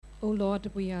Oh Lord,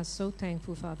 we are so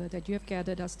thankful, Father, that you have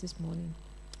gathered us this morning.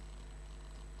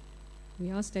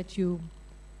 We ask that you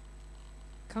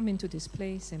come into this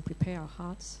place and prepare our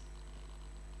hearts.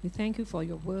 We thank you for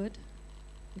your word,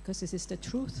 because this is the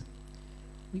truth.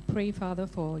 We pray, Father,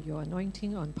 for your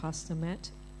anointing on Pastor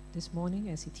Matt this morning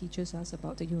as he teaches us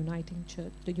about the united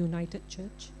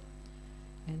church.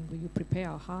 And will you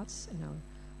prepare our hearts and our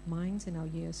minds and our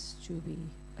ears to be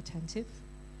attentive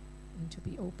and to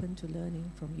be open to learning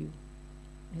from you.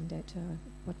 And that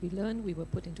what we learn, we will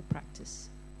put into practice.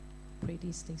 Pray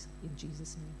these things in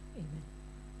Jesus' name. Amen.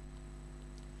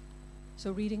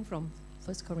 So reading from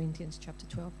 1 Corinthians chapter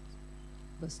 12,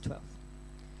 verse 12.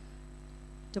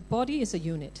 The body is a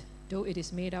unit, though it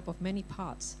is made up of many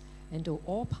parts, and though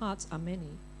all parts are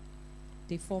many,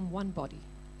 they form one body.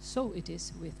 So it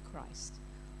is with Christ.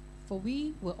 For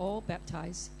we were all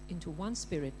baptized into one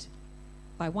spirit,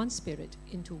 by one spirit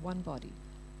into one body,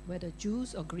 whether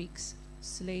Jews or Greeks,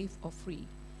 slave or free,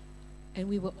 and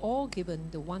we were all given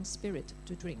the one spirit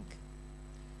to drink.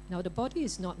 Now the body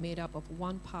is not made up of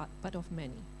one part, but of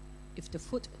many. If the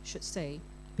foot should say,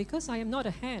 because I am not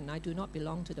a hand, I do not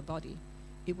belong to the body,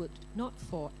 it would not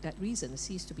for that reason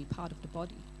cease to be part of the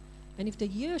body. And if the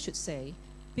ear should say,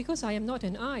 because I am not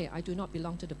an eye, I do not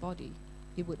belong to the body,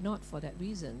 it would not for that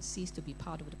reason cease to be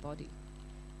part of the body.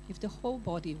 If the whole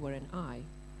body were an eye,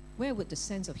 where would the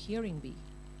sense of hearing be?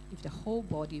 If the whole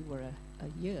body were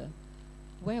a ear,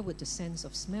 where would the sense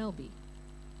of smell be?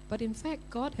 But in fact,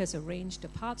 God has arranged the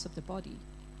parts of the body,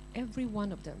 every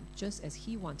one of them, just as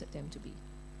he wanted them to be.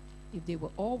 If they were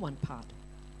all one part,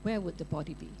 where would the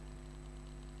body be?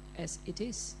 As it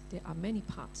is, there are many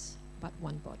parts, but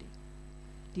one body.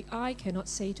 The eye cannot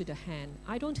say to the hand,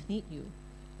 I don't need you,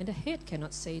 and the head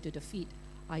cannot say to the feet,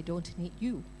 I don't need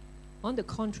you. On the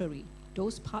contrary,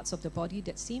 those parts of the body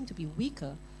that seem to be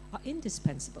weaker are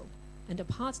indispensable, and the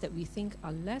parts that we think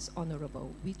are less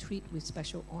honorable we treat with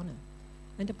special honor,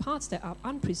 and the parts that are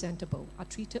unpresentable are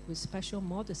treated with special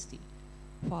modesty,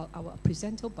 while our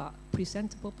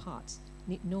presentable parts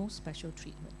need no special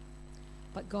treatment.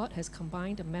 But God has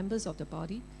combined the members of the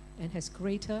body and has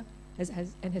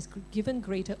given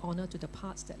greater honor to the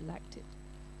parts that lacked it,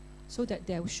 so that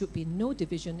there should be no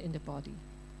division in the body,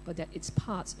 but that its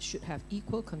parts should have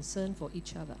equal concern for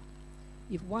each other.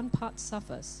 If one part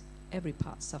suffers, every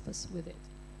part suffers with it.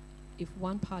 If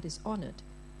one part is honored,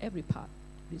 every part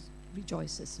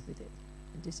rejoices with it.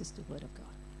 And this is the word of God.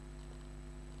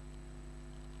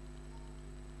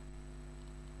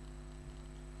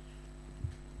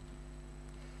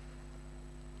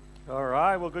 All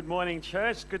right, well, good morning,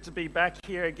 church. Good to be back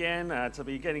here again, to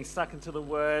be getting stuck into the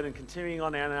Word and continuing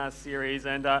on in our series.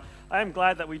 And I am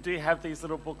glad that we do have these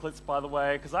little booklets, by the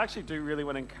way, because I actually do really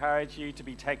want to encourage you to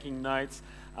be taking notes,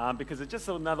 because it's just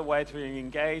another way to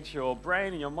engage your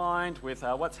brain and your mind with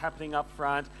what's happening up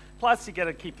front. Plus, you get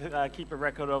to keep a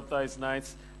record of those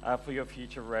notes for your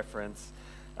future reference.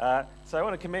 So I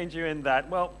want to commend you in that.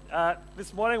 Well,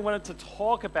 this morning I wanted to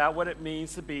talk about what it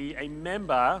means to be a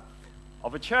member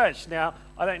of a church. Now,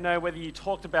 I don't know whether you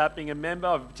talked about being a member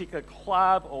of a particular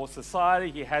club or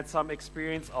society, you had some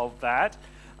experience of that,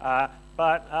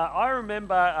 but I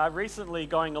remember recently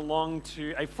going along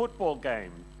to a football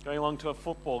game.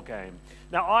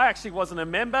 Now, I actually wasn't a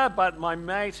member, but my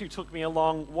mate who took me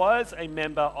along was a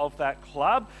member of that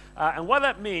club. And what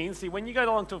that means, see, when you go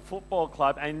along to a football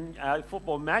club and a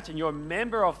football match and you're a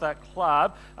member of that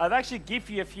club, they actually give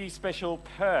you a few special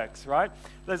perks, right?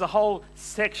 There's a whole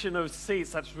section of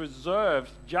seats that's reserved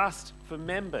just for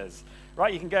members.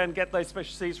 Right, you can go and get those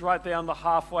special seats right there on the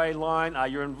halfway line.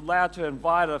 You're allowed to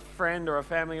invite a friend or a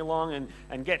family along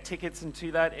and get tickets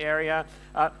into that area.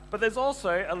 But there's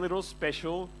also a little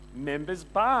special members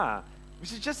bar,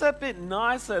 which is just a bit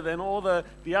nicer than all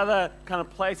the other kind of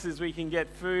places where you can get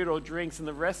food or drinks in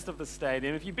the rest of the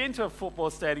stadium. If you've been to a football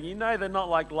stadium, you know they're not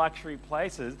like luxury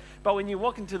places. But when you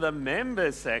walk into the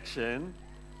members section,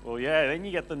 well, yeah, then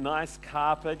you get the nice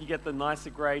carpet, you get the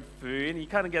nicer grade food, and you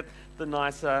kind of get the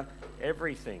nicer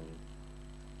everything.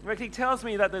 It tells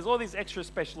me that there's all these extra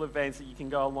special events that you can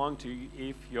go along to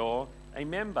if you're a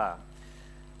member.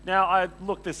 Now, I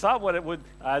looked this up, what it would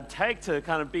take to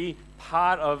kind of be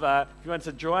part of, if you want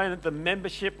to join the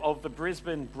membership of the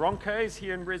Brisbane Broncos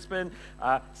here in Brisbane.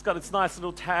 It's got its nice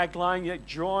little tagline,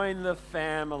 join the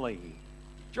family.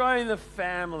 Join the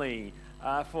family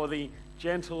for the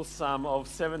gentle sum of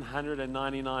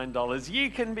 $799.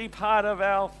 You can be part of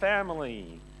our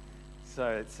family, so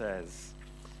it says.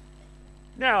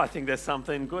 Now, I think there's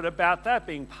something good about that,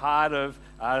 being part of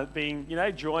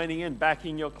joining and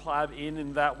backing your club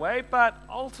in that way. But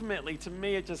ultimately, to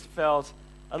me, it just felt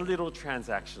a little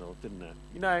transactional, didn't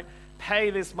it? pay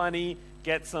this money,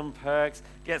 get some perks,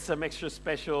 get some extra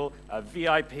special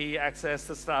VIP access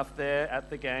to stuff there at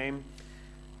the game.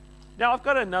 Now, I've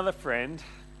got another friend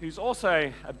who's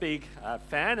also a big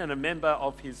fan and a member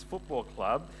of his football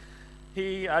club.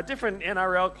 He, a different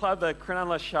NRL club, the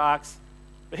Cronulla Sharks,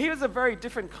 but he was a very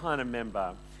different kind of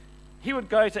member. He would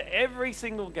go to every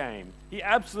single game. He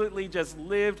absolutely just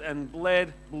lived and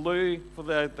bled blue for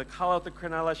the colour of the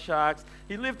Cronulla Sharks.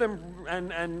 He lived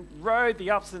and rode the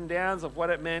ups and downs of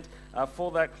what it meant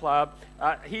for that club.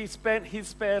 He spent his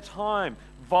spare time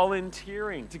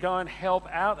volunteering to go and help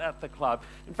out at the club.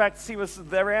 In fact, he was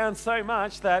around so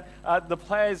much that the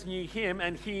players knew him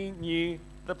and he knew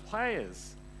the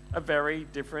players. A very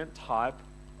different type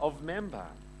of member.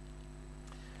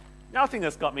 Now, I think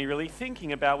that's got me really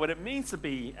thinking about what it means to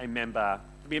be a member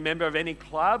of any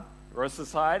club or a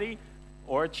society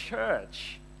or a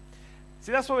church.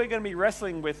 See, that's what we're going to be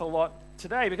wrestling with a lot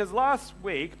today, because last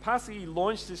week, Pastor Yi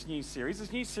launched this new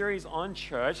series on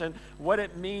church and what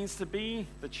it means to be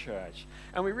the church.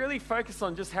 And we really focused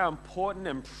on just how important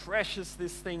and precious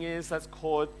this thing is that's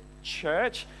called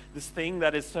church, this thing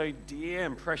that is so dear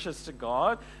and precious to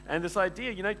God. And this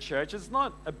idea, church is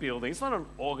not a building, it's not an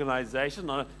organization,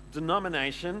 not a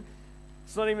denomination,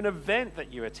 it's not even an event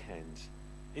that you attend.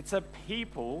 It's a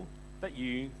people that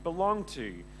you belong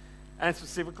to. And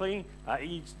specifically,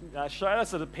 he showed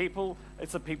us that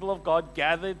it's a people of God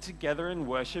gathered together in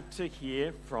worship to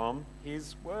hear from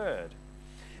his word.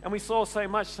 And we saw so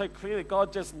much, so clearly,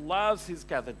 God just loves his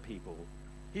gathered people.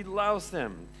 He loves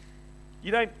them.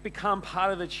 You don't become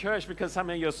part of the church because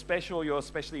somehow you're special or you're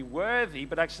especially worthy,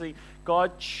 but actually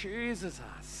God chooses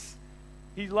us.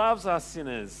 He loves us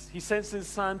sinners. He sends his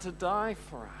son to die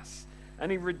for us.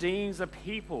 And he redeems a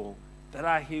people that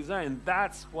are his own.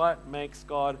 That's what makes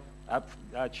God,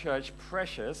 a church,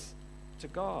 precious to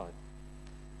God.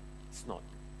 It's not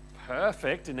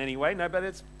perfect in any way, no, but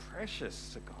it's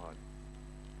precious to God.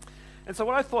 And so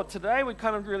what I thought today, we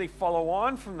kind of really follow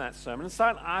on from that sermon and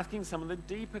start asking some of the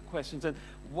deeper questions. And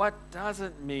what does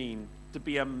it mean to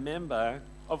be a member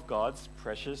of God's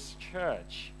precious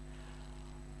church?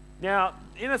 Now,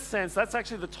 in a sense, that's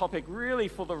actually the topic really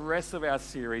for the rest of our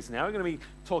series now. We're going to be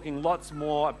talking lots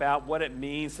more about what it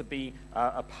means to be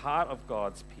a part of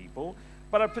God's people.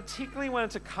 But I particularly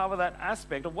wanted to cover that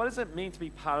aspect of what does it mean to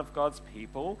be part of God's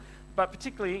people, but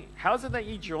particularly, how is it that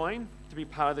you join to be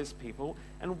part of this people?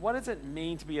 And what does it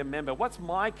mean to be a member? What's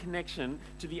my connection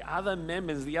to the other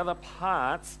members, the other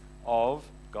parts of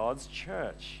God's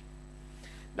church?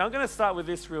 Now, I'm going to start with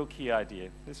this real key idea.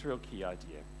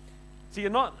 So you're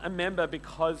not a member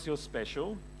because you're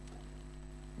special.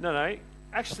 No.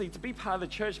 Actually, to be part of the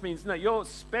church means, no, you're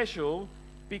special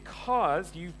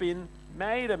because you've been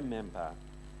made a member.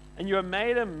 And you're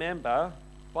made a member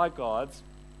by God's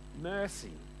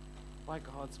mercy. By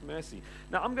God's mercy.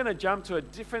 Now, I'm going to jump to a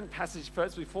different passage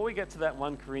first before we get to that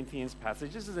 1 Corinthians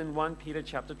passage. This is in 1 Peter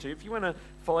chapter 2. If you want to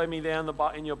follow me there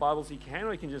in your Bibles, you can,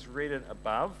 or you can just read it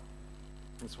above.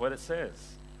 That's what it says.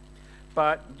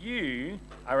 But you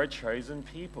are a chosen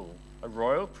people, a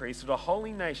royal priesthood, a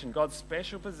holy nation, God's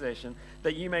special possession,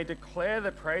 that you may declare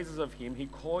the praises of him who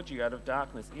called you out of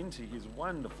darkness into his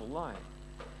wonderful light.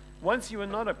 Once you were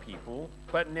not a people,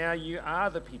 but now you are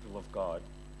the people of God.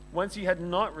 Once you had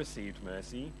not received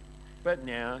mercy, but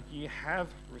now you have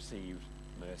received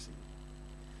mercy.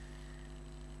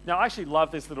 Now, I actually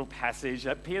love this little passage.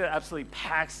 Peter absolutely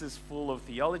packs this full of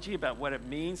theology about what it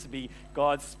means to be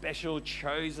God's special,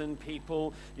 chosen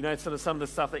people. Sort of some of the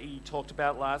stuff that he talked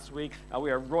about last week.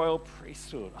 We are a royal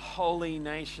priesthood, a holy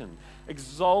nation,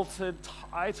 exalted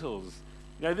titles.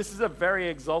 This is a very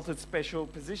exalted, special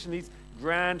position. These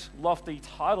grand, lofty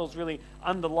titles really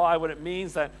underlie what it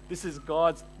means that this is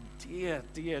God's dear,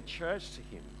 dear church to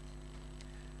him.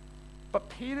 But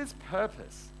Peter's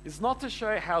purpose is not to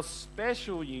show how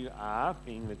special you are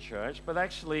being the church, but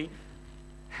actually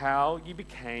how you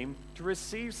became to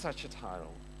receive such a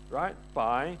title, right?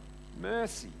 By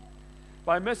mercy.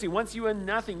 By mercy. Once you were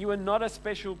nothing, you were not a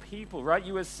special people, right?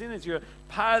 You were sinners. You were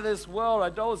part of this world,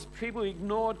 idolaters, people who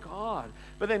ignored God.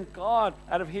 But then God,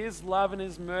 out of his love and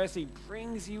his mercy,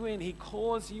 brings you in. He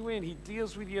calls you in. He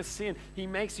deals with your sin. He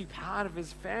makes you part of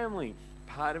his family,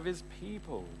 part of his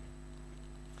people.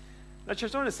 Now,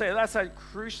 church, I want to say that's a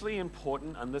crucially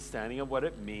important understanding of what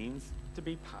it means to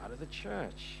be part of the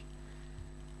church.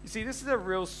 You see, this is a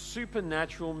real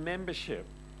supernatural membership.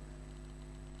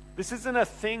 This isn't a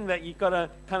thing that you've got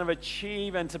to kind of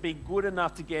achieve and to be good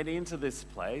enough to get into this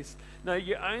place. No,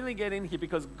 you only get in here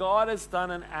because God has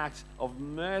done an act of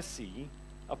mercy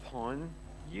upon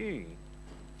you.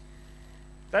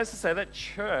 That is to say that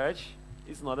church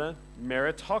is not a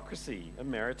meritocracy. I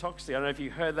don't know if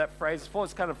you heard that phrase before.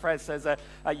 This kind of phrase says that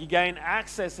you gain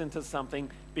access into something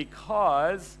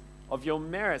because of your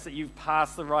merits, that you've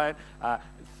passed the right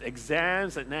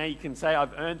exams, that now you can say,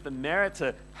 I've earned the merit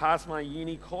to pass my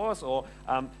uni course, or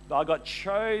I got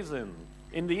chosen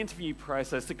in the interview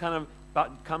process to kind of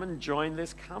come and join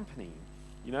this company.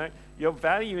 You know, your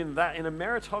value in that, in a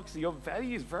meritocracy, your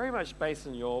value is very much based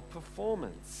on your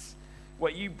performance,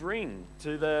 what you bring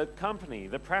to the company,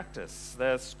 the practice,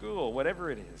 the school,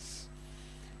 whatever it is.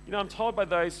 You know, I'm told by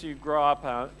those who grow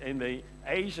up in the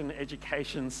Asian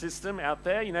education system out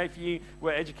there, you know, if you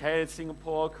were educated in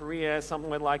Singapore, Korea,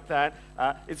 somewhere like that,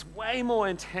 it's way more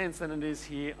intense than it is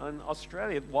here in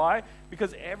Australia. Why?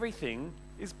 Because everything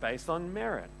is based on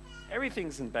merit.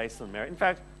 Everything's based on merit. In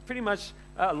fact, pretty much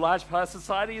a large part of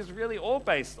society is really all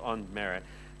based on merit.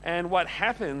 And what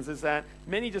happens is that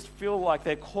many just feel like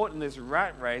they're caught in this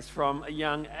rat race from a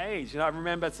young age. You know, I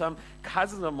remember some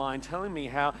cousins of mine telling me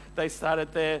how they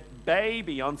started their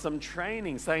baby on some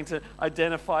training, saying to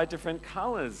identify different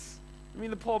colors. I mean,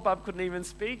 the poor bub couldn't even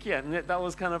speak yet, and that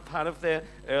was kind of part of their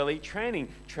early training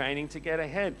to get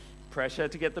ahead, pressure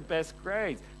to get the best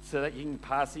grades, so that you can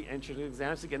pass the entrance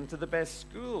exams to get into the best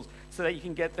schools, so that you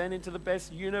can get then into the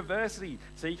best university,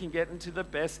 so you can get into the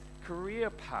best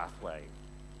career pathway.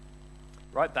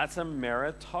 Right? That's a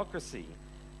meritocracy.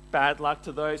 Bad luck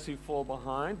to those who fall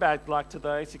behind. Bad luck to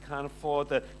those who can't afford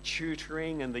the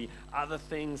tutoring and the other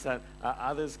things that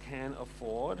others can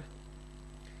afford.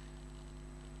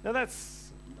 Now that's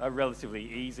a relatively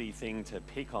easy thing to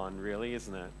pick on, really,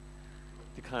 isn't it?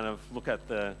 To kind of look at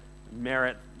the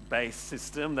merit-based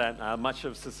system that much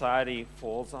of society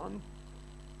falls on.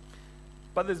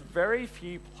 But there's very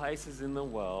few places in the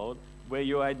world where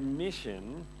your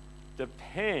admission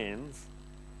depends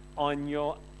on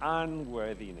your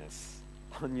unworthiness,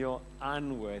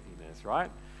 right?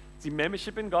 See,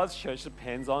 membership in God's church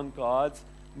depends on God's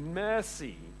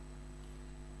mercy.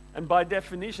 And by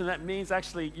definition, that means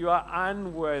actually you are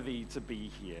unworthy to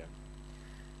be here.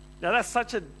 Now, that's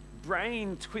such a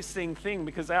brain-twisting thing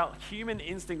because our human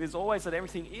instinct is always that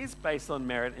everything is based on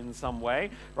merit in some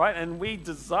way, right? And we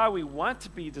want to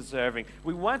be deserving.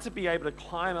 We want to be able to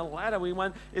climb a ladder.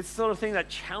 It's the sort of thing that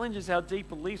challenges our deep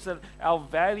beliefs that our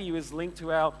value is linked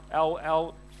to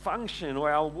our function or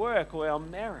our work or our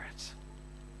merit.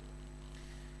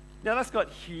 Now, that's got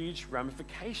huge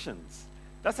ramifications.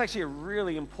 That's actually a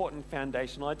really important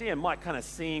foundational idea. It might kind of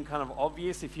seem kind of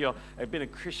obvious if you've been a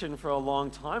Christian for a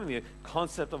long time and the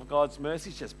concept of God's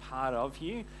mercy is just part of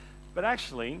you, but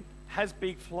actually has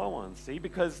big flow-ons, see,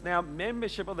 because now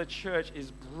membership of the church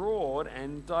is broad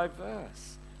and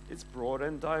diverse. It's broad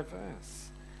and diverse.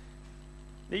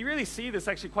 Now, you really see this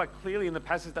actually quite clearly in the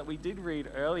passage that we did read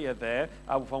earlier there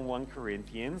from 1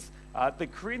 Corinthians. The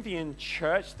Corinthian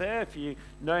church there, if you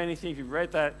know anything, if you've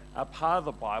read that part of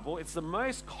the Bible, it's the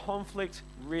most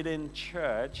conflict-ridden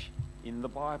church in the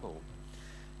Bible.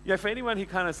 You know, for anyone who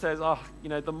kind of says, oh, you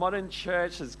know, the modern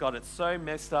church has got it so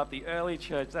messed up, the early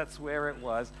church, that's where it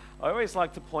was, I always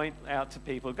like to point out to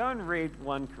people, go and read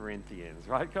 1 Corinthians,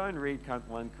 right? Go and read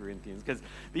 1 Corinthians, because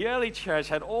the early church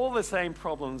had all the same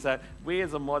problems that we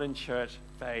as a modern church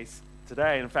face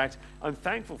today. In fact, I'm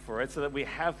thankful for it so that we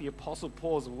have the Apostle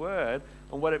Paul's word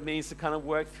on what it means to kind of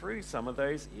work through some of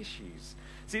those issues.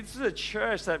 See, this is a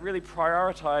church that really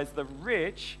prioritized the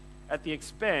rich at the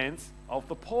expense of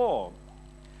the poor.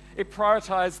 It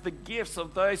prioritized the gifts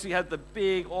of those who had the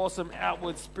big, awesome,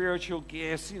 outward spiritual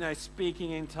gifts, you know,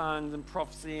 speaking in tongues and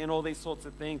prophecy and all these sorts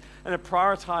of things. And it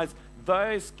prioritized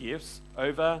those gifts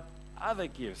over other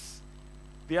gifts.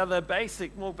 The other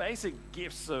more basic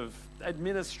gifts of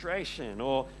administration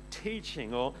or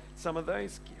teaching or some of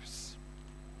those gifts.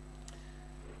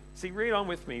 See, read on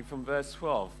with me from verse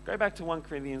 12. Go back to 1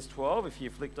 Corinthians 12 if you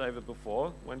flicked over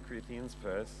before. 1 Corinthians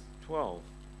verse 12.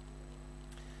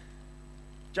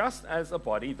 Just as a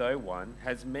body, though one,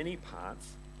 has many parts,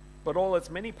 but all its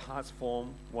many parts form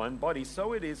one body,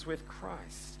 so it is with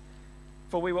Christ.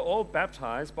 For we were all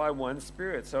baptized by one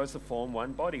Spirit, so as to form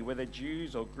one body, whether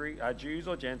Jews or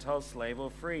Gentiles, slave or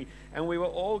free, and we were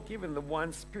all given the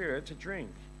one Spirit to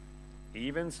drink.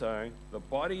 Even so, the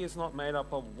body is not made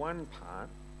up of one part,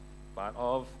 but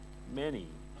of many.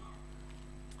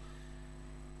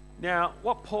 Now,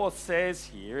 what Paul says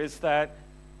here is that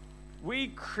we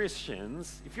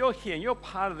Christians, if you're here and you're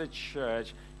part of the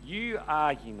church, you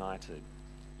are united.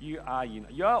 You are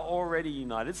united. You're already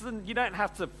united. You don't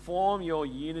have to form your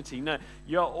unity. No,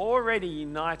 you're already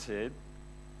united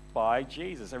by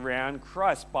Jesus, around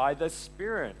Christ, by the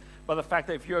Spirit, by the fact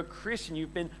that if you're a Christian,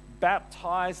 you've been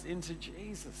baptized into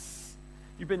Jesus.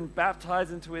 You've been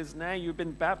baptized into his name. You've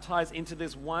been baptized into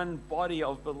this one body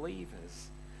of believers.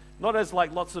 Not as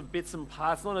like lots of bits and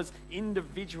parts, not as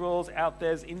individuals out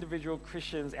there, as individual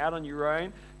Christians out on your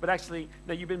own, but actually,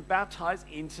 no, you've been baptized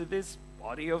into this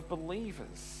body of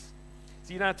believers.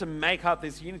 So you don't have to make up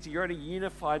this unity. You're already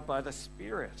unified by the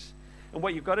Spirit. And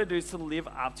what you've got to do is to live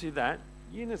up to that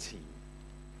unity.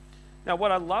 Now,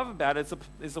 what I love about it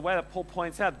is the way that Paul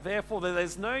points out, therefore, that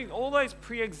there's no, all those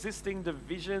pre-existing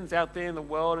divisions out there in the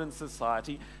world and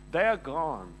society, they are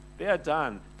gone. They are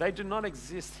done. They do not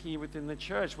exist here within the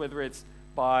church, whether it's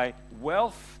by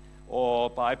wealth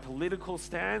or by political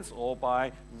stance or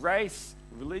by race,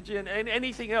 religion, and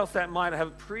anything else that might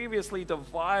have previously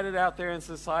divided out there in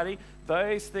society.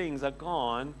 Those things are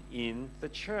gone in the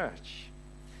church.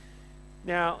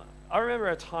 Now, I remember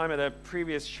a time at a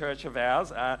previous church of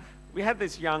ours, we had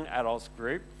this young adults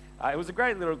group. It was a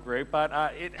great little group, but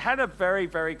it had a very,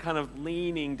 very kind of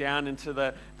leaning down into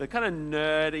the kind of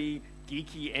nerdy,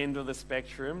 geeky end of the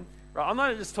spectrum. Right? I'm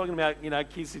not just talking about,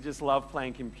 kids who just love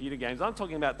playing computer games. I'm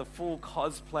talking about the full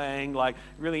cosplaying, like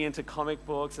really into comic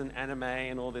books and anime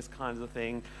and all this kinds of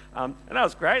thing. And that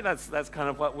was great. That's kind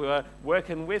of what we were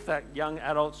working with, that young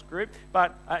adults group.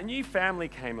 But a new family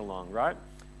came along, right?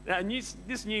 Now,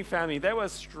 this new family, they were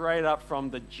straight up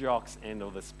from the jocks end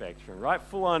of the spectrum, right?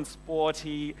 Full-on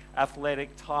sporty,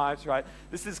 athletic types, right?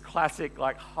 This is classic,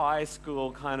 like high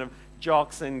school kind of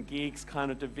jocks and geeks kind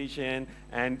of division.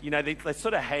 And, they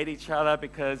sort of hate each other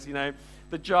because,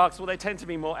 the jocks, well, they tend to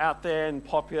be more out there and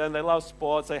popular, and they love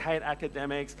sports, they hate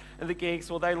academics. And the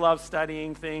geeks, well, they love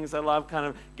studying things, they love kind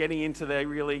of getting into their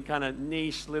really kind of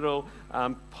niche little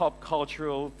pop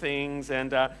cultural things.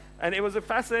 And it was a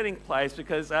fascinating place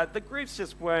because the groups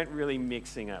just weren't really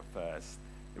mixing at first.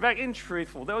 In fact, in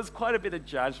truthful, there was quite a bit of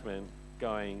judgment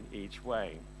going each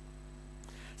way.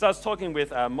 So I was talking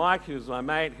with Mike, who was my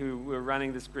mate, who we were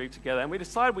running this group together, and we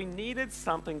decided we needed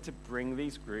something to bring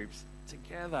these groups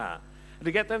together, and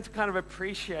to get them to kind of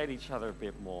appreciate each other a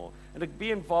bit more, and to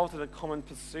be involved in a common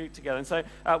pursuit together. And so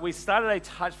we started a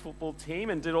touch football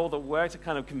team and did all the work to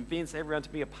kind of convince everyone to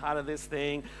be a part of this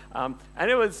thing. And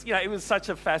it was, it was such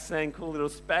a fascinating, cool little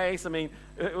space. I mean,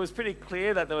 it was pretty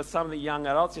clear that there were some of the young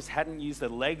adults just hadn't used their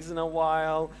legs in a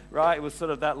while, right? It was sort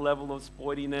of that level of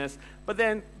sportiness. But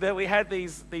then we had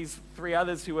these three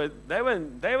others who were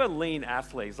lean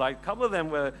athletes. Like a couple of them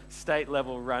were state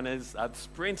level runners,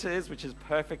 sprinters, which is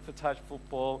perfect for touch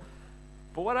football.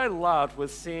 But what I loved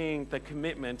was seeing the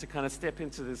commitment to kind of step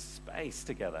into this space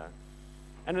together.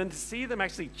 And then to see them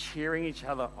actually cheering each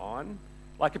other on,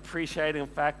 like appreciating the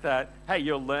fact that, hey,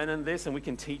 you're learning this and we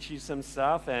can teach you some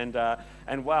stuff. And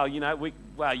wow,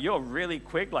 wow, you're really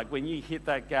quick. Like when you hit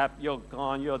that gap, you're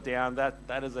gone, you're down.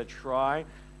 That is a try.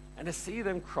 And to see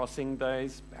them crossing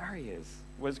those barriers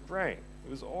was great. It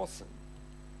was awesome.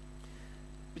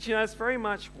 But it's very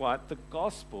much what the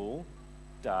gospel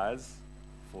does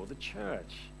for the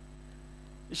church.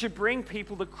 It should bring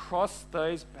people to cross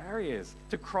those barriers,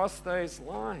 to cross those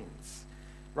lines,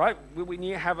 right?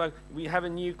 We have a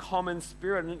new common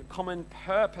spirit and common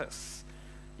purpose,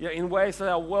 in ways that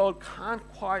our world can't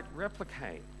quite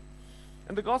replicate.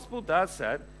 And the gospel does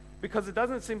that because it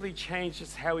doesn't simply change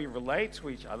just how we relate to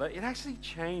each other, it actually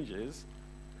changes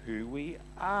who we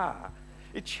are.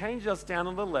 It changes us down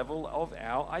on the level of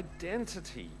our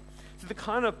identity. So the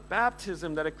kind of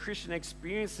baptism that a Christian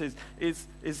experiences is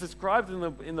described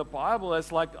in the Bible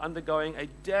as like undergoing a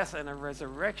death and a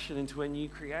resurrection into a new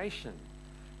creation.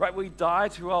 Right? We die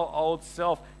to our old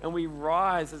self and we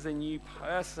rise as a new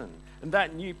person. And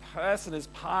that new person is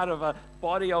part of a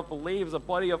body of believers, a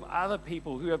body of other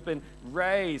people who have been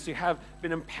raised, who have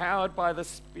been empowered by the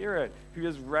Spirit, who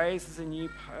is raised as a new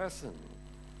person.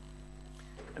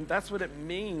 And that's what it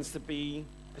means to be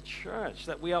a church,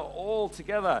 that we are all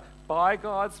together by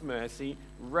God's mercy,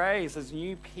 raised as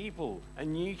new people, a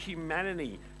new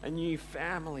humanity, a new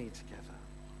family together.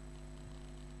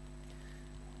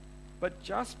 But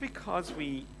just because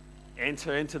we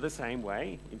enter into the same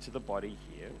way, into the body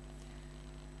here,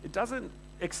 it doesn't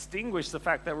extinguish the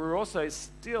fact that we're also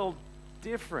still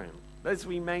different as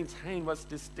we maintain what's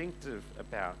distinctive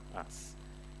about us.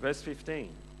 Verse 15.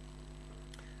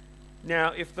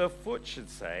 Now, if the foot should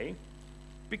say,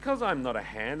 because I'm not a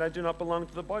hand, I do not belong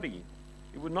to the body,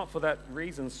 it would not for that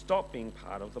reason stop being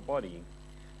part of the body.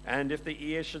 And if the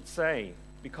ear should say,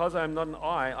 because I am not an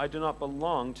eye, I do not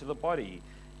belong to the body,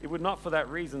 it would not for that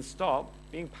reason stop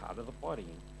being part of the body.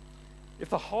 If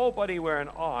the whole body were an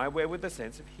eye, where would the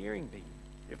sense of hearing be?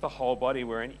 If the whole body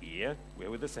were an ear,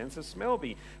 where would the sense of smell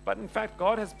be? But in fact,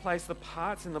 God has placed the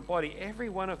parts in the body, every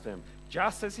one of them,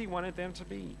 just as he wanted them to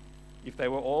be. If they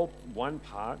were all one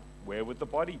part, where would the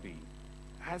body be?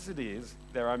 as it is,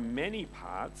 there are many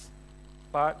parts,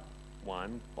 but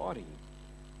one body.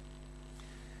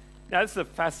 Now, this is a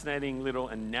fascinating little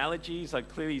analogy. So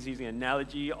clearly he's using an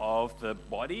analogy of the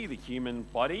body, the human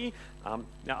body.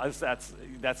 Now,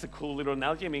 that's a cool little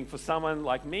analogy. I mean, for someone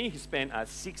like me who spent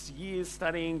 6 years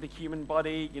studying the human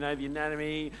body, the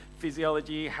anatomy,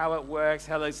 physiology, how it works,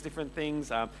 how those different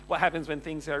things, what happens when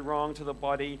things go wrong to the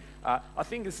body, I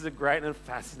think this is a great and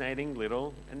fascinating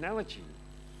little analogy.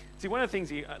 See, one of the things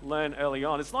you learn early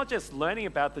on, it's not just learning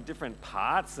about the different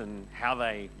parts and how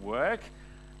they work,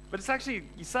 but it's actually,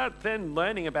 you start then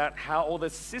learning about how all the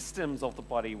systems of the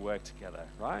body work together,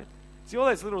 right? See, all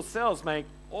those little cells make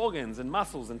organs and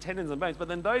muscles and tendons and bones, but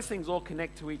then those things all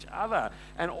connect to each other.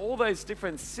 And all those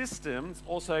different systems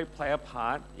also play a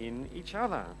part in each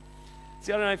other.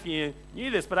 See, I don't know if you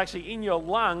knew this, but actually in your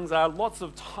lungs are lots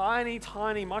of tiny,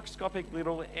 tiny microscopic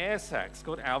little air sacs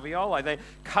called alveoli. They're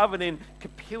covered in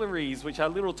capillaries, which are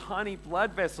little tiny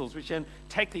blood vessels, which then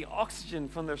take the oxygen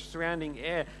from the surrounding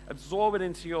air, absorb it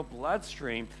into your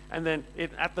bloodstream, and then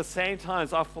at the same time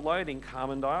is offloading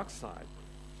carbon dioxide.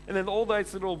 And then all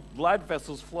those little blood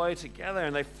vessels flow together,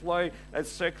 and they flow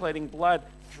as circulating blood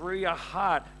through your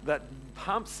heart, that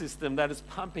pump system that is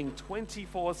pumping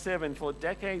 24/7 for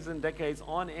decades and decades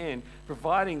on end,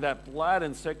 providing that blood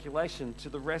and circulation to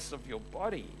the rest of your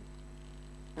body.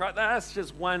 Right? That's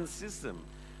just one system,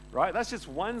 right? That's just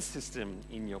one system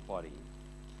in your body.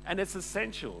 And it's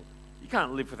essential. You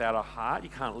can't live without a heart. You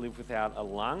can't live without a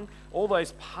lung. All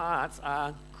those parts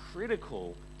are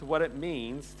critical to what it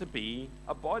means to be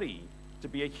a body, to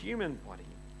be a human body.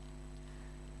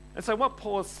 And so what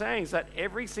Paul is saying is that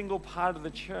every single part of the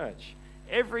church,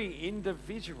 every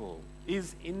individual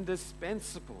is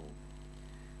indispensable.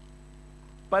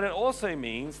 But it also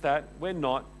means that we're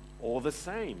not all the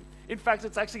same. In fact,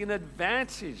 it's actually an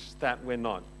advantage that we're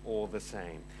not all the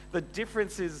same. The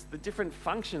differences, the different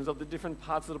functions of the different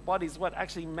parts of the body is what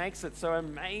actually makes it so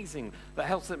amazing, that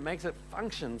helps it makes it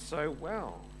function so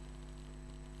well.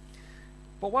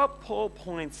 But what Paul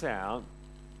points out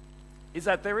is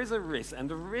that there is a risk, and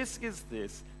the risk is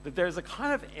this, that there is a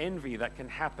kind of envy that can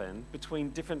happen between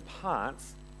different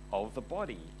parts of the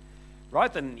body. Right?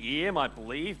 That an ear might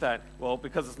believe that, well,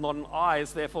 because it's not an eye,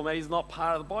 it's therefore maybe it's not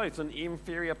part of the body, it's an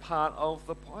inferior part of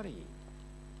the body.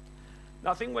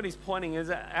 Now, I think what he's pointing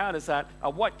out is that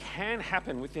what can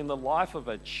happen within the life of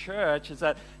a church is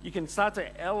that you can start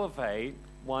to elevate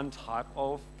one type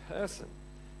of person.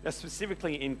 Now,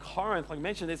 specifically in Corinth, like I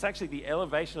mentioned, it's actually the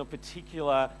elevation of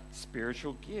particular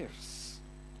spiritual gifts.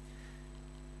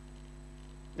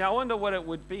 Now, I wonder what it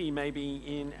would be maybe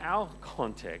in our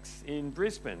context in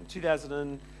Brisbane,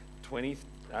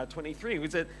 2023.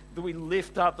 Was it that we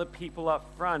lift up the people up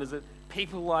front? Is it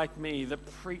people like me, the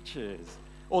preachers?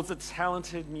 Or is it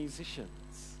talented musicians?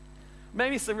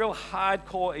 Maybe it's the real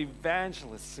hardcore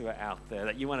evangelists who are out there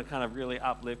that you want to kind of really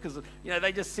uplift because,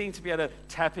 they just seem to be able to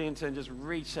tap into and just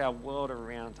reach our world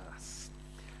around us.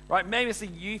 Right? Maybe it's a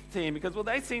youth team because,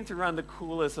 they seem to run the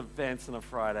coolest events on a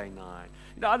Friday night.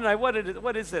 I don't know,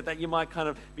 what is it that you might kind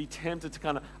of be tempted to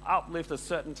kind of uplift a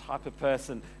certain type of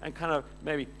person and kind of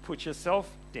maybe put yourself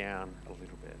down a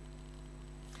little bit?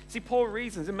 See, Paul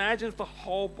reasons, imagine if the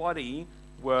whole body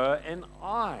were an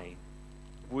eye.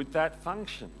 Would that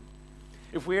function?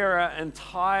 If we are an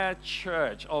entire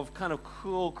church of kind of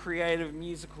cool, creative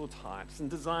musical types and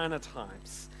designer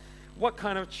types, what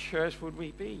kind of church would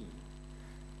we be?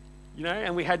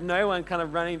 And we had no one kind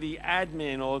of running the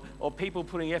admin or people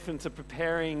putting effort into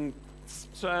preparing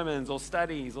sermons or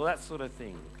studies or that sort of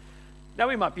thing. Now,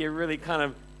 we might be a really kind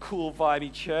of cool,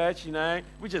 vibey church,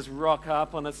 We just rock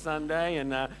up on a Sunday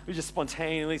and we just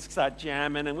spontaneously start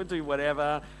jamming and we'll do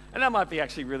whatever. And that might be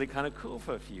actually really kind of cool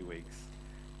for a few weeks.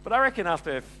 But I reckon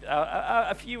after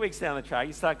a few weeks down the track,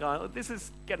 you start going, this is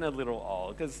getting a little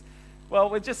old because,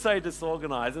 we're just so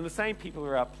disorganized and the same people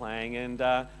are out playing and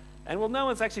no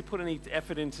one's actually put any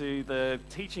effort into the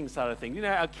teaching side of things.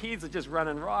 Our kids are just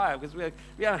running riot because we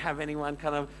don't have anyone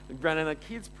kind of running a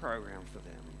kids program for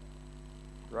them,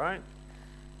 right?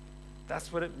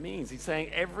 That's what it means. He's saying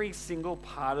every single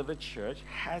part of the church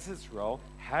has its role,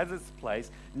 has its place.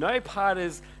 No part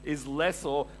is less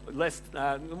or less,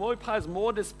 no part is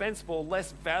more dispensable,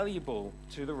 less valuable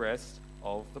to the rest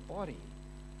of the body.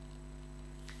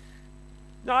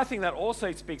 Now, I think that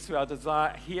also speaks to our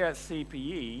desire here at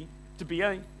CPE to be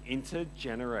an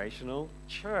intergenerational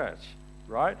church,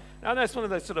 right? Now, I know it's one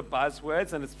of those sort of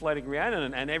buzzwords and it's floating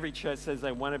around and every church says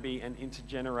they want to be an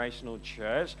intergenerational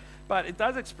church, but it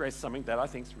does express something that I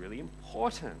think is really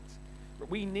important.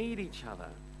 We need each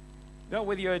other.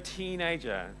 Whether you're a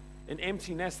teenager, an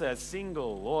empty nester, a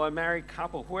single, or a married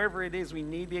couple, whoever it is, we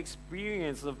need the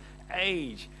experience of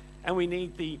age, and we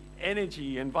need the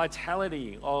energy and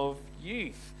vitality of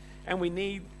youth. And we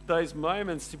need those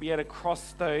moments to be able to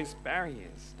cross those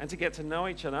barriers and to get to know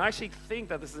each other. I actually think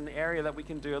that this is an area that we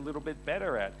can do a little bit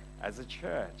better at as a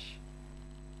church.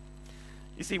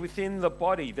 You see, within the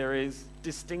body, there is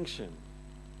distinction,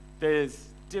 there's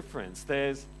difference,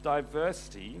 there's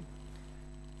diversity.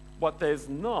 What there's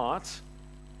not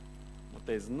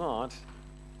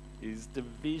is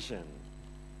division.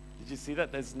 Did you see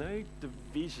that? There's no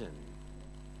division.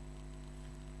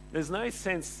 There's no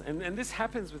sense, and this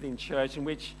happens within church, in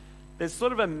which there's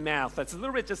sort of a mouth that's a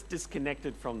little bit just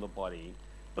disconnected from the body.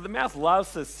 But the mouth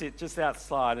loves to sit just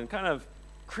outside and kind of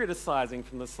criticizing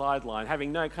from the sideline,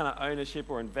 having no kind of ownership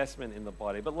or investment in the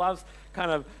body, but loves kind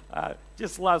of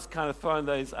throwing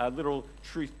those little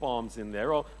truth bombs in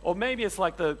there. Or maybe it's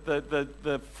like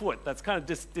the foot that's kind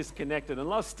of disconnected and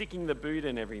loves sticking the boot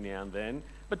in every now and then,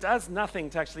 but does nothing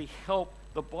to actually help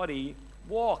the body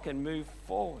walk and move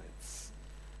forwards.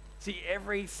 See,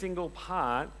 every single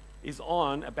part is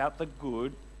on about the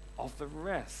good of the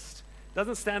rest.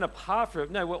 Doesn't stand apart from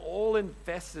it. No, we're all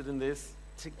invested in this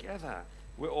together.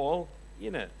 We're all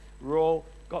in it. We're all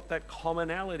got that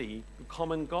commonality, the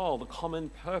common goal, the common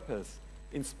purpose,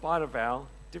 in spite of our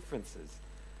differences.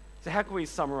 So how can we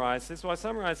summarize this? Well, I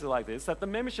summarize it like this, that the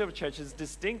membership of church is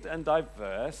distinct and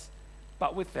diverse,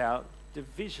 but without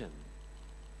division.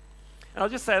 And I'll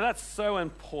just say that's so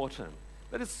important.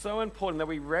 That is so important that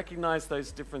we recognize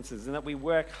those differences and that we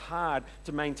work hard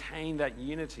to maintain that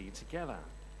unity together.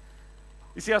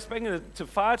 You see, I've spoken to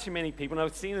far too many people, and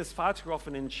I've seen this far too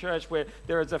often in church, where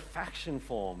there is a faction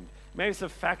formed. Maybe it's a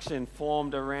faction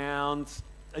formed around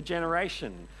a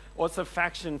generation, or it's a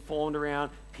faction formed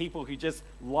around people who just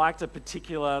liked a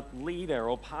particular leader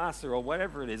or pastor or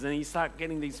whatever it is. And you start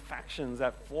getting these factions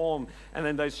that form, and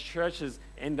then those churches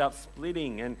end up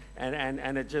splitting,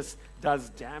 and it just does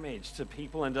damage to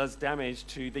people and does damage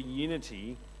to the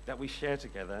unity that we share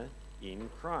together in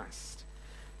Christ.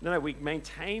 No, we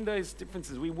maintain those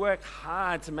differences. We work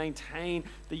hard to maintain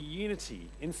the unity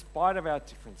in spite of our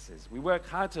differences. We work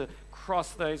hard to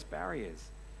cross those barriers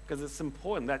because it's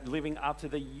important that living up to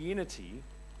the unity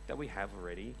that we have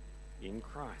already in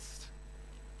Christ.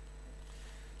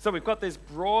 So we've got this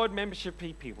broad membership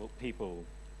people,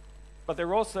 but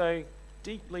they're also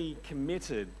deeply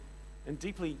committed and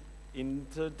deeply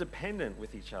interdependent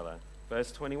with each other.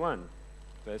 Verse 21.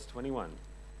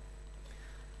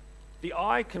 The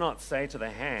eye cannot say to the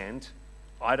hand,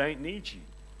 I don't need you.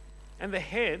 And the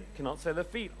head cannot say to the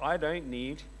feet, I don't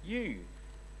need you.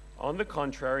 On the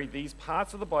contrary, these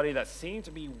parts of the body that seem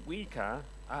to be weaker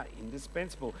are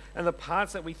indispensable. And the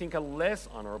parts that we think are less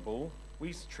honorable,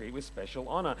 we treat with special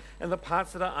honor. And the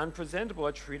parts that are unpresentable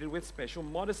are treated with special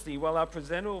modesty, while our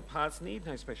presentable parts need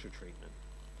no special treatment.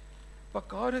 But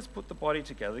God has put the body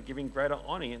together, giving greater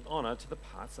honor to the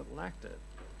parts that lacked it.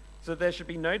 So there should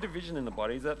be no division in the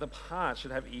body, that the parts should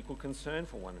have equal concern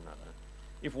for one another.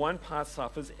 If one part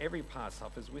suffers, every part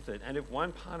suffers with it. And if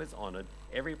one part is honored,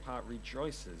 every part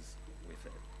rejoices with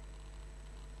it.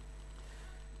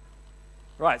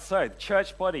 Right, so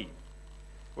church body.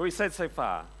 What we said so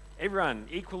far. Everyone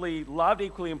equally loved,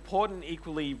 equally important,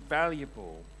 equally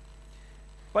valuable.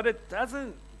 But it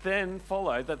doesn't then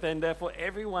follow that then therefore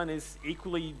everyone is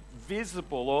equally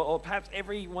visible, or perhaps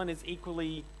everyone is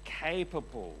equally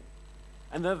capable.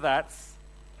 And then that's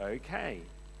okay.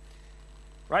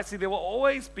 Right? See, there will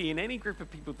always be in any group of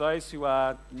people those who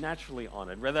are naturally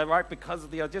honored, whether because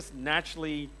they are just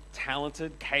naturally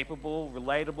talented, capable,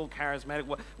 relatable,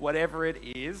 charismatic, whatever it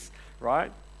is,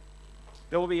 right?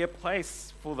 There will be a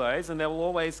place for those, and they will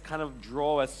always kind of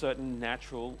draw a certain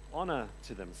natural honor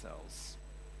to themselves.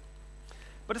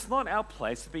 But it's not our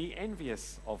place to be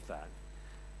envious of that,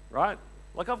 right?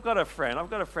 Like I've got a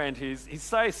friend who's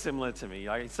so similar to me.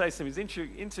 Like, he's so similar. He's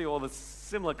into all the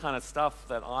similar kind of stuff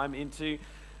that I'm into,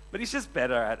 but he's just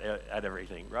better at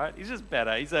everything, right? He's just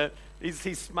better.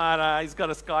 He's smarter. He's got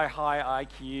a sky-high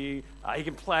IQ. He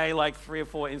can play like 3 or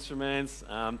 4 instruments.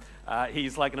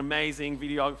 He's like an amazing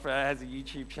videographer, has a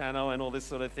YouTube channel and all this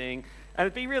sort of thing. And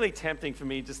it'd be really tempting for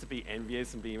me just to be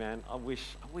envious and be, man, I wish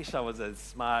I was as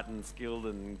smart and skilled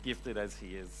and gifted as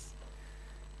he is.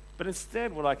 But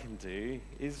instead, what I can do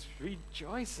is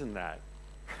rejoice in that.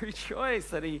 Rejoice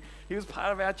that he was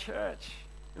part of our church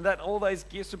and that all those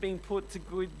gifts are being put to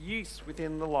good use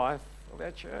within the life of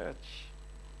our church.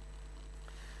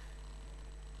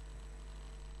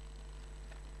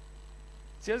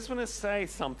 See, I just want to say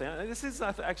something. This is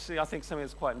actually, I think, something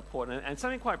that's quite important and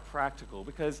something quite practical,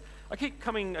 because I keep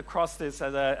coming across this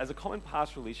as a common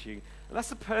pastoral issue, and that's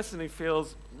the person who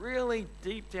feels really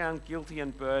deep down guilty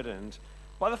and burdened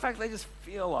by the fact they just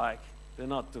feel like they're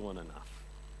not doing enough.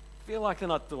 Feel like they're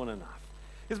not doing enough.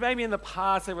 Because maybe in the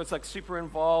past they were like super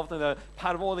involved and a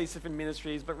part of all these different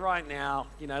ministries, but right now,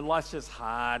 life's just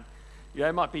hard.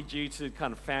 It might be due to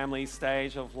kind of family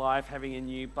stage of life, having a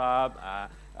new bub,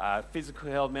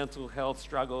 physical health, mental health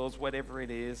struggles, whatever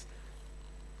it is.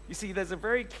 You see, there's a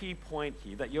very key point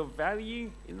here, that your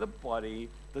value in the body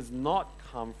does not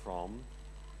come from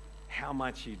how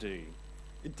much you do.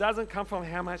 It doesn't come from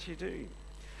how much you do.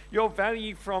 Your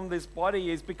value from this body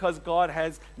is because God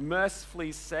has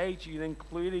mercifully saved you and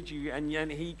included you,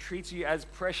 and he treats you as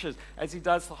precious, as he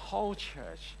does the whole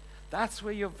church. That's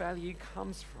where your value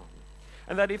comes from.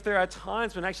 And that if there are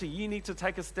times when actually you need to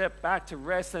take a step back to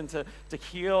rest and to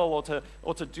heal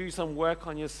or to do some work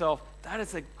on yourself, that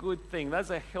is a good thing. That's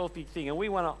a healthy thing. And we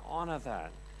want to honor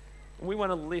that. And we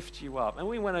want to lift you up. And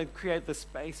we want to create the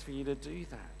space for you to do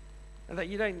that. And that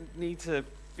you don't need to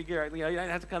figure out, you don't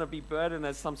have to kind of be burdened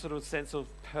as some sort of sense of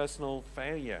personal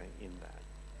failure in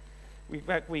that. In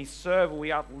fact, we serve and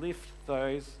we uplift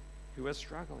those who are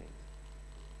struggling.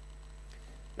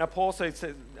 Now, Paul also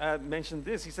mentioned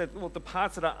this. He said, well, the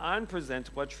parts that are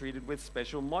unpresentable are treated with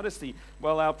special modesty,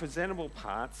 while our presentable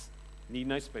parts need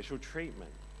no special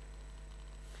treatment.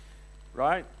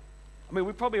 Right? I mean,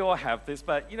 we probably all have this,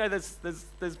 but,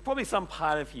 there's probably some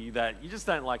part of you that you just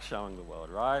don't like showing the world,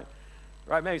 right?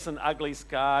 Right? Maybe some ugly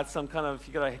scar, some kind of,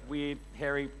 you got a weird,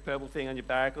 hairy, purple thing on your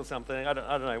back or something. I don't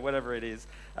know, whatever it is.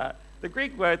 The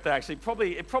Greek word that actually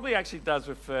probably actually does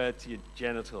refer to your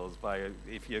genitals,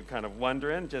 if you're kind of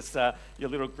wondering, just your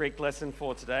little Greek lesson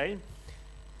for today.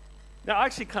 Now, I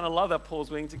actually kind of love that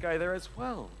Paul's willing to go there as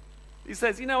well. He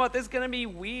says, you know what, there's going to be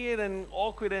weird and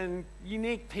awkward and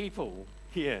unique people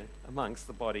here amongst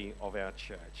the body of our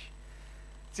church.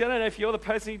 See, I don't know if you're the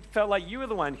person who felt like you were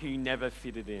the one who never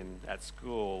fitted in at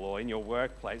school or in your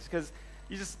workplace, because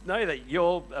you just know that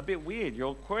you're a bit weird,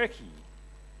 you're quirky.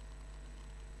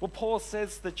 Well, Paul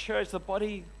says the church, the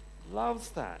body,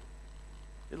 loves that.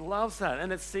 It loves that,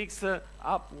 and it seeks to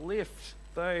uplift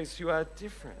those who are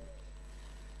different.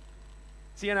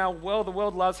 See, in our world, the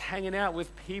world loves hanging out with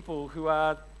people who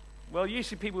are, well,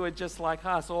 usually people who are just like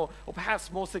us, or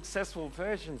perhaps more successful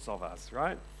versions of us,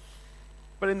 right?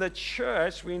 But in the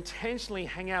church, we intentionally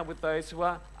hang out with those who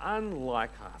are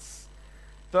unlike us,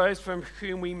 those from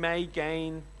whom we may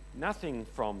gain nothing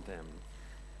from them.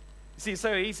 See, it's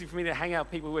so easy for me to hang out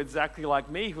with people who are exactly like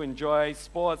me, who enjoy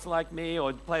sports like me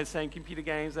or play the same computer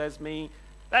games as me.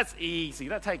 That's easy.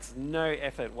 That takes no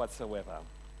effort whatsoever.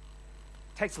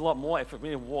 It takes a lot more effort for me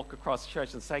to walk across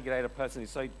church and say good day to a person who's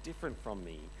so different from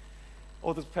me.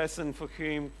 Or this person for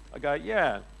whom I go,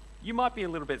 yeah, you might be a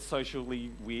little bit socially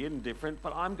weird and different,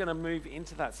 but I'm going to move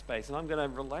into that space and I'm going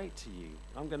to relate to you.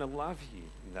 I'm going to love you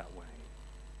in that way.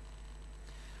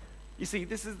 You see,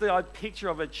 this is the picture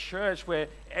of a church where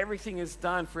everything is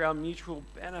done for our mutual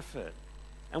benefit,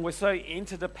 and we're so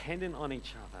interdependent on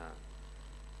each other.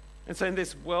 And so in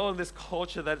this world, in this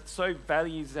culture that so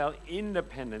values our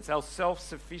independence, our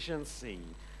self-sufficiency,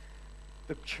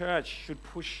 the church should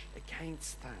push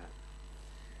against that.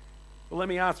 Well, let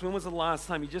me ask, when was the last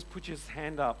time you just put your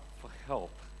hand up for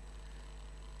help?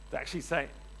 To actually say,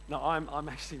 no, I'm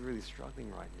actually really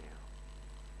struggling right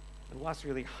now. And life's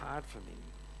really hard for me.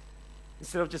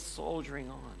 Instead of just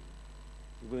soldiering on,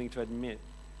 you're willing to admit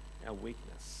our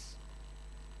weakness.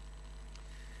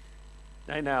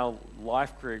 Now, in our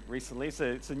life group recently, so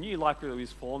it's a new life group that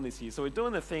was formed this year. So we're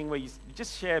doing the thing where you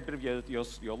just share a bit of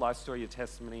your life story, your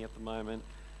testimony at the moment.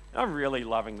 And I'm really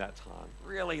loving that time.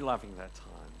 Really loving that time.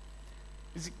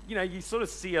 Because, you sort of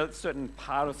see a certain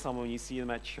part of someone when you see them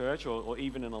at church or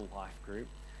even in a life group.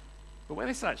 But when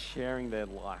they start sharing their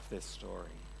life, their story,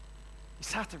 you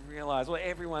start to realize, well,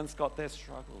 everyone's got their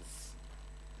struggles.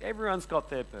 Everyone's got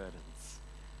their burdens.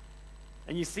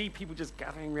 And you see people just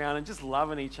gathering around and just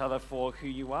loving each other for who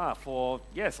you are, for,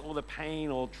 yes, all the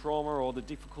pain or trauma or the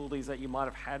difficulties that you might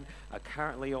have had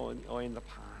currently or in the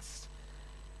past.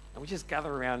 And we just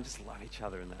gather around and just love each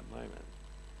other in that moment.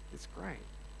 It's great.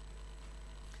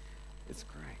 It's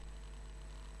great.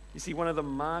 You see, one of the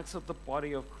marks of the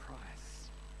body of Christ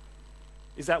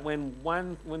is that when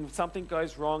something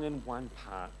goes wrong in one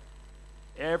part,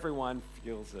 everyone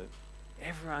feels it.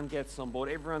 Everyone gets on board.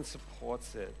 Everyone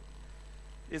supports it.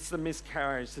 It's the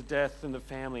miscarriage, the death in the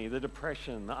family, the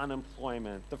depression, the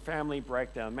unemployment, the family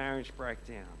breakdown, marriage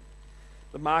breakdown.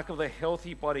 The mark of the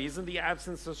healthy body isn't the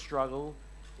absence of struggle.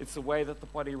 It's the way that the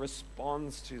body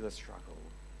responds to the struggle.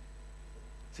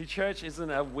 See, church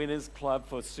isn't a winners club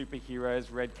for superheroes,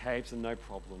 red capes, and no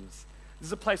problems. This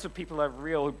is a place where people are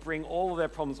real, who bring all of their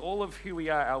problems, all of who we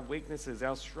are, our weaknesses,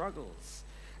 our struggles,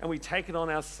 and we take it on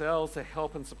ourselves to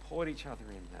help and support each other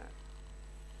in that.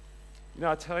 You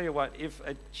know, I tell you what, if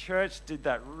a church did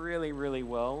that really, really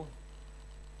well,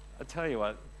 I tell you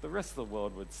what, the rest of the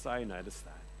world would so notice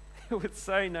that. It would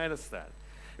so notice that.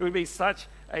 It would be such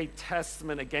a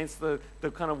testament against the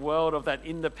kind of world of that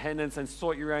independence and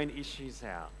sort your own issues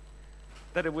out,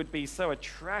 that it would be so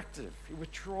attractive. It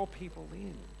would draw people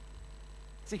in.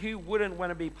 See, who wouldn't want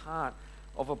to be part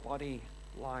of a body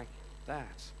like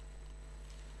that?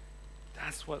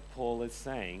 That's what Paul is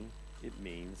saying it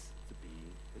means to be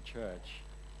the church.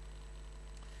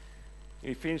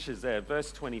 He finishes there,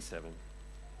 verse 27.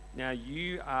 Now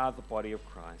you are the body of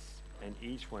Christ, and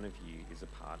each one of you is a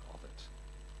part of it.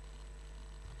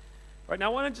 Right,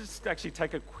 now I want to just actually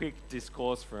take a quick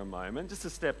discourse for a moment, just to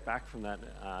step back from that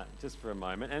just for a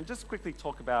moment, and just quickly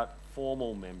talk about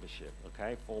formal membership,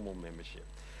 okay? Formal membership.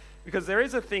 Because there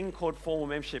is a thing called formal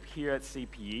membership here at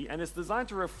CPE, and it's designed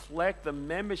to reflect the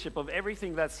membership of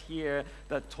everything that's here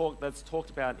that's talked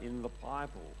about in the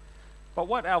Bible. But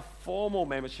what our formal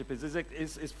membership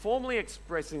is formally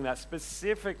expressing that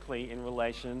specifically in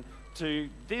relation to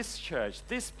this church,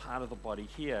 this part of the body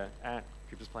here at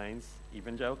Coopers Plains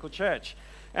Evangelical Church.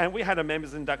 And we had a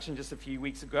members induction just a few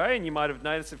weeks ago, and you might have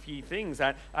noticed a few things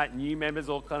that new members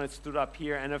all kind of stood up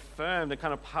here and affirmed and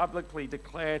kind of publicly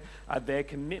declared their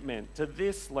commitment to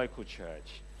this local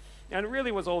church. And it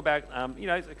really was all about,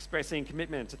 expressing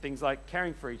commitment to things like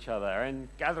caring for each other and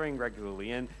gathering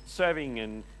regularly and serving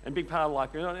and being part of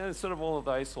life, and sort of all of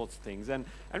those sorts of things. And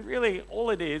really all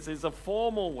it is a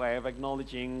formal way of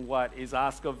acknowledging what is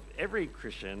asked of every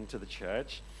Christian to the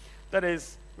church. That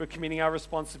is, we're committing our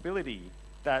responsibility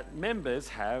that members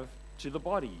have to the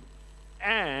body,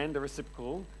 and a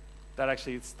reciprocal that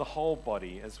actually it's the whole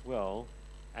body as well,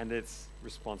 and its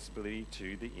responsibility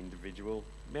to the individual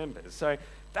members. So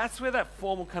that's where that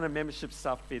formal kind of membership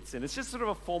stuff fits in. It's just sort of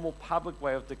a formal public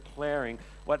way of declaring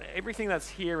what everything that's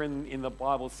here in the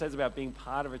Bible says about being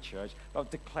part of a church,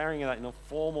 but declaring that in a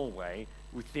formal way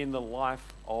within the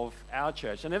life of our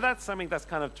church. And if that's something that's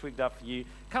kind of twigged up for you,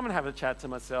 come and have a chat to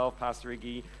myself, Pastor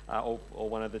Iggy, or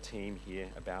one of the team here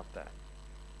about that.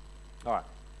 All right.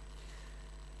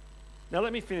 Now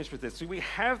let me finish with this. So we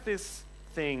have this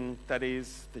thing that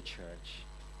is the church.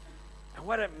 And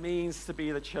what it means to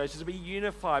be the church is to be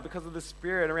unified because of the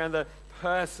Spirit around the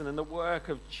person and the work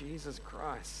of Jesus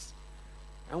Christ.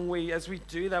 And as we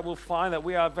do that, we'll find that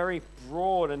we are a very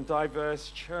broad and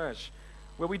diverse church,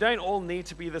 where we don't all need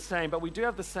to be the same, but we do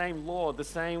have the same Lord, the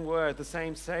same Word, the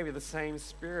same Savior, the same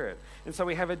Spirit. And so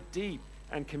we have a deep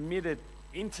and committed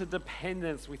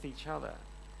interdependence with each other.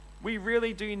 We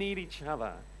really do need each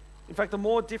other. In fact, the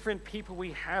more different people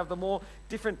we have, the more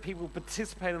different people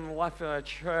participate in the life of our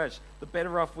church, the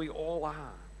better off we all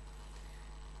are.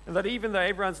 And that even though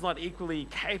everyone's not equally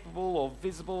capable or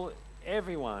visible,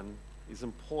 everyone is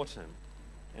important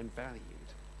and valued.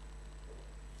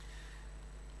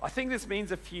 I think this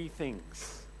means a few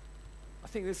things. I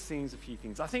think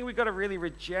we've got to really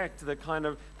reject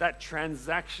that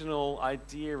transactional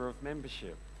idea of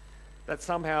membership. That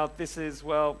somehow this is,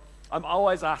 I'm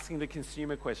always asking the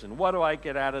consumer question, what do I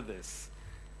get out of this?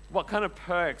 What kind of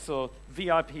perks or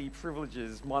VIP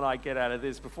privileges might I get out of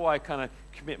this before I kind of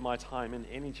commit my time and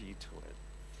energy to it?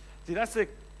 See, that's a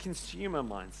consumer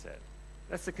mindset.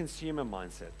 That's the consumer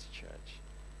mindset to church.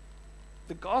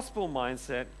 The gospel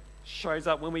mindset shows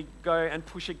up when we go and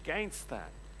push against that.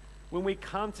 When we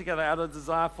come together out of a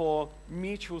desire for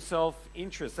mutual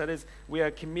self-interest, that is, we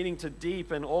are committing to deep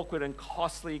and awkward and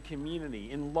costly community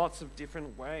in lots of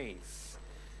different ways.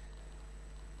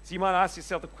 So you might ask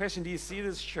yourself the question, do you see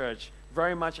this church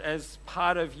very much as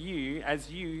part of you, as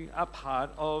you are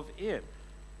part of it?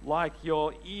 Like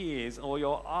your ears or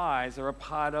your eyes are a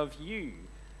part of you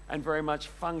and very much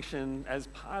function as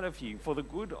part of you for the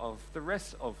good of the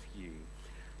rest of you?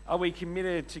 Are we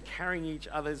committed to carrying each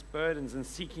other's burdens and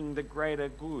seeking the greater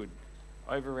good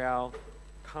over our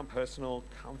personal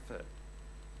comfort?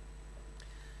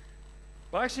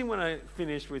 But I actually want to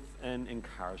finish with an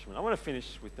encouragement.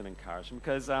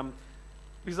 Because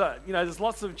there's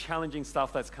lots of challenging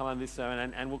stuff that's come on this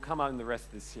sermon and will come out in the rest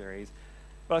of this series.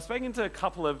 But I've spoken to a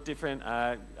couple of different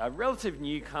relative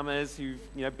newcomers who've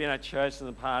been at church in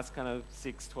the past kind of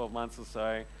 6-12 months or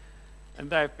so, and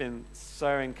they've been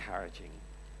so encouraging.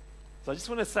 So I just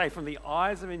want to say, from the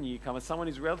eyes of a newcomer, someone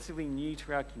who's relatively new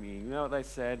to our community, you know what they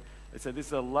said? They said this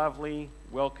is a lovely,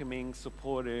 welcoming,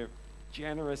 supportive,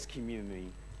 generous community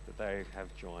that they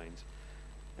have joined.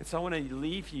 And so I want to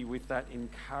leave you with that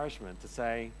encouragement to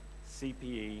say,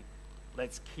 CPE,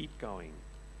 let's keep going.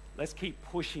 Let's keep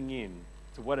pushing in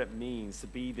to what it means to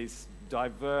be this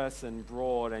diverse and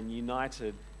broad and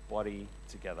united body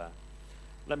together.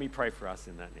 Let me pray for us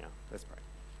in that now. Let's pray.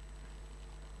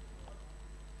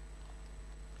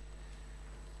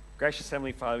 Gracious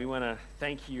Heavenly Father, we want to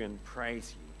thank you and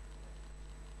praise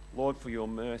you, Lord, for your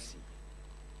mercy.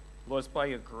 Lord, it's by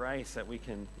your grace that we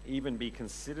can even be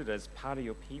considered as part of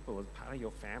your people, as part of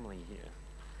your family here.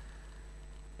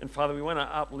 And Father, we want to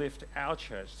uplift our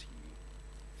church to you.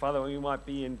 Father, we might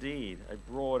be indeed a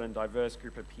broad and diverse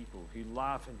group of people who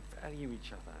love and value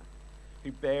each other,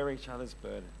 who bear each other's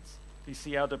burdens, who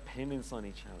see our dependence on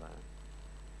each other.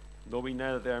 Lord, we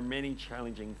know that there are many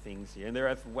challenging things here, and there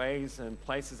are ways and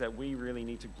places that we really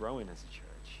need to grow in as a church.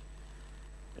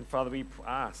 And Father, we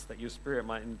ask that your Spirit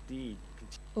might indeed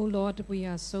continue. Oh Lord, we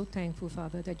are so thankful,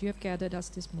 Father, that you have gathered us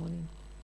this morning.